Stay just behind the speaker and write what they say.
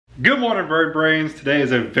Good morning, bird brains. Today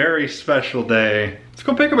is a very special day. Let's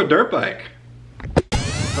go pick up a dirt bike.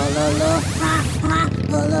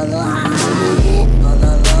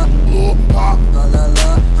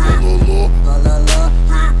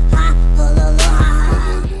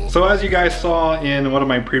 So as you guys saw in one of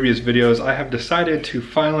my previous videos, I have decided to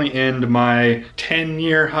finally end my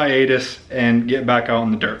 10-year hiatus and get back out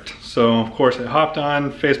in the dirt. So of course I hopped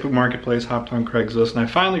on Facebook Marketplace, hopped on Craigslist, and I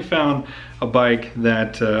finally found a bike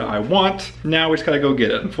that I want. Now we just gotta go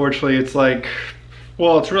get it. Unfortunately, it's like,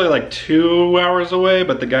 well, it's really like 2 hours away,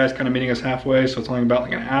 but the guy's kind of meeting us halfway, so it's only about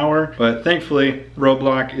like an hour. But thankfully,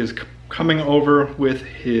 Roadblock is coming over with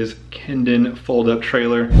his Kindon fold-up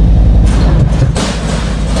trailer.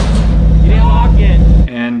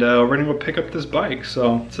 And we're gonna go pick up this bike,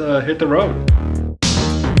 so let's hit the road.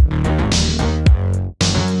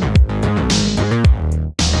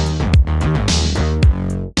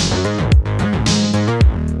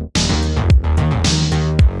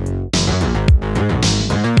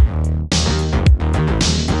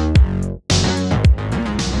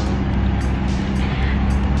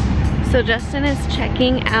 So Justin is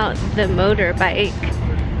checking out the motorbike.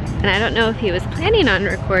 And I don't know if he was planning on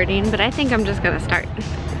recording, but I think I'm just gonna start.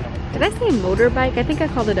 Did I say motorbike? I think I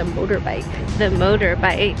called it a motorbike. The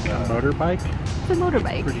motorbike. Motorbike? The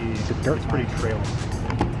motorbike. It's pretty trail.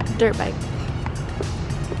 Dirt bike.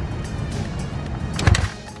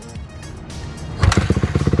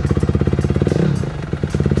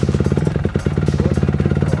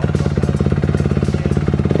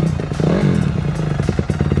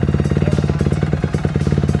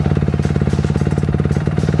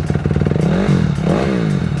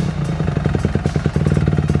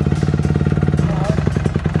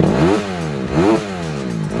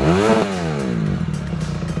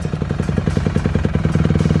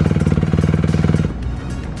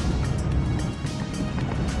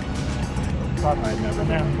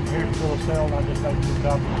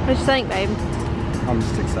 What you think, babe? I'm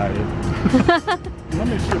just excited. Let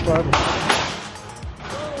me see if I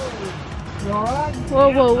You alright? Whoa,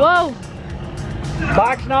 whoa, whoa!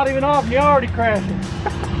 Bike's not even off, you're already crashing.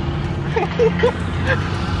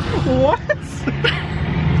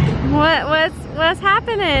 What's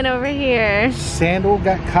happening over here? Sandal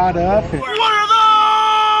got caught up.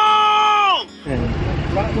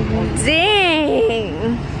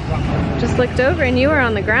 Dang! Just looked over and you were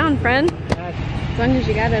on the ground, friend. As long as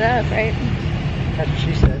you got it up, right? That's what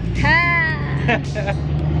she said. Ha!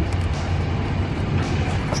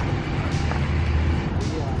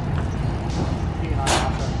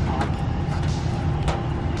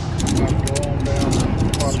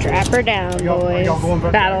 Strap her down, boys.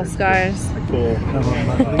 Battle scars. Cool.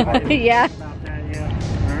 Yeah.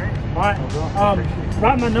 Alright.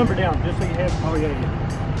 Write my number down just so you have. Oh yeah.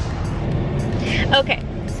 Okay,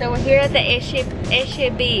 so we're here at the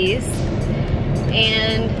HEBs,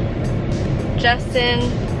 and Justin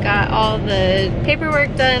got all the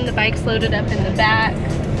paperwork done. The bike's loaded up in the back.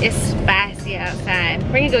 It's spicy outside.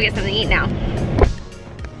 We're gonna go get something to eat now.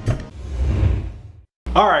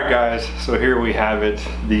 All right, guys, so here we have it,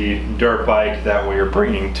 the dirt bike that we are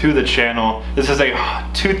bringing to the channel. This is a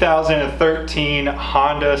 2013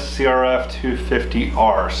 Honda CRF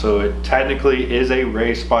 250R, so it technically is a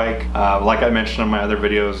race bike. Like I mentioned in my other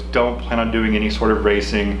videos, don't plan on doing any sort of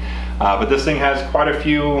racing, but this thing has quite a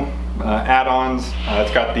few add-ons.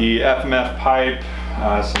 It's got the FMF pipe,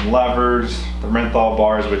 some levers, the Renthal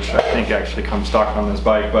bars, which I think actually come stock on this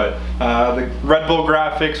bike, but the Red Bull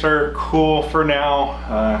graphics are cool for now.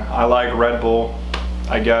 I like Red Bull,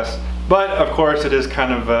 I guess. But of course it is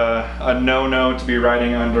kind of a no-no to be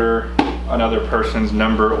riding under another person's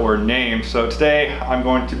number or name. So today I'm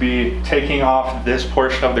going to be taking off this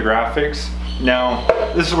portion of the graphics. Now,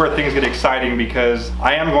 this is where things get exciting because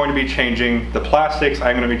I am going to be changing the plastics,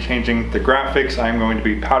 I'm going to be changing the graphics, I'm going to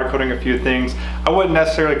be powder coating a few things. I wouldn't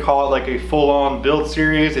necessarily call it like a full-on build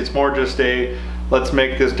series, it's more just a let's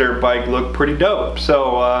make this dirt bike look pretty dope.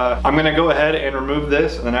 So I'm going to go ahead and remove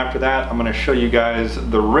this, and then after that I'm going to show you guys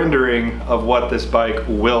the rendering of what this bike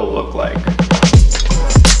will look like.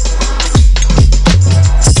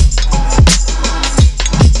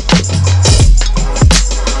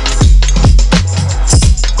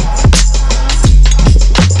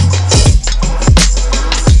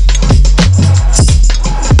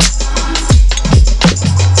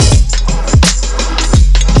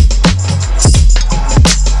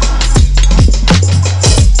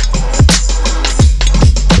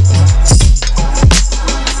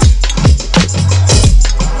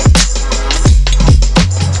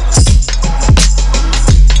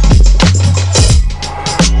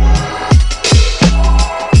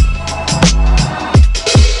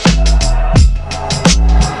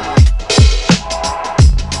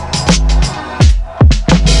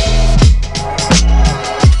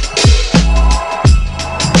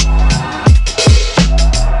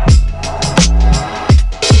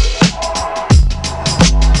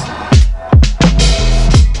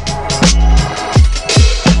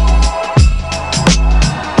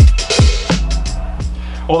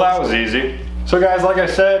 So guys, like I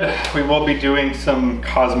said, we will be doing some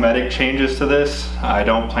cosmetic changes to this. I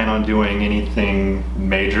don't plan on doing anything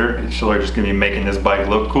major. It's really just gonna be making this bike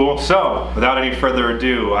look cool. So, without any further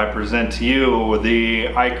ado, I present to you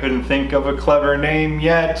the I couldn't think of a clever name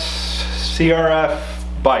yet CRF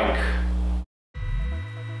bike.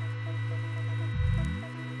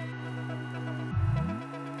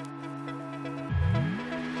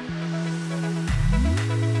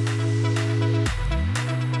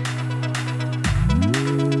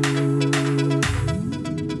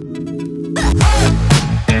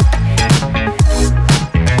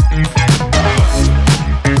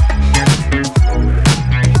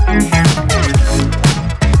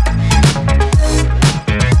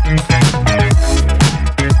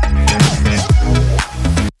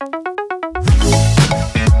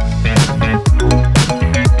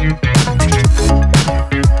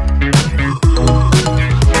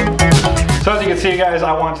 See guys,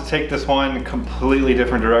 I want to take this one completely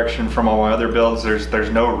different direction from all my other builds. There's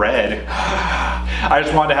no red. I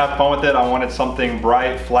just wanted to have fun with it. I wanted something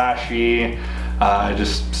bright, flashy,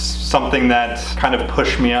 just something that kind of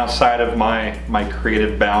pushed me outside of my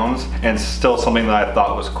creative bounds and still something that I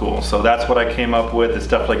thought was cool. So that's what I came up with. It's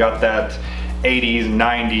definitely got that 80s,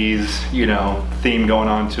 90s, you know, theme going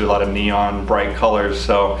on to a lot of neon, bright colors.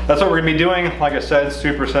 So that's what we're gonna be doing. Like I said,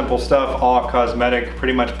 super simple stuff, all cosmetic,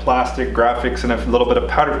 pretty much plastic, graphics, and a little bit of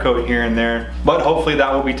powder coat here and there. But hopefully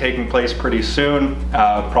that will be taking place pretty soon,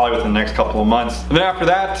 probably within the next couple of months. And then after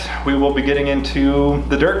that, we will be getting into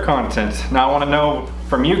the dirt content. Now I wanna know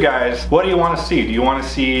from you guys, what do you want to see? Do you want to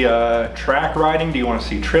see track riding? Do you want to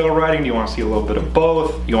see trail riding? Do you want to see a little bit of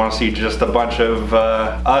both? You want to see just a bunch of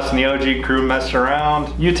us and the OG crew mess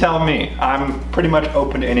around? You tell me. I'm pretty much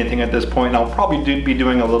open to anything at this point, and I'll probably be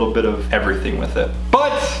doing a little bit of everything with it.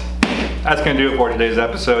 But that's gonna do it for today's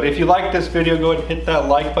episode. If you like this video, go ahead and hit that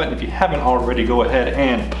like button. If you haven't already, go ahead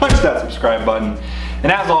and punch that subscribe button.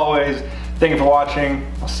 And as always, thank you for watching.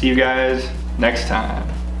 I'll see you guys next time.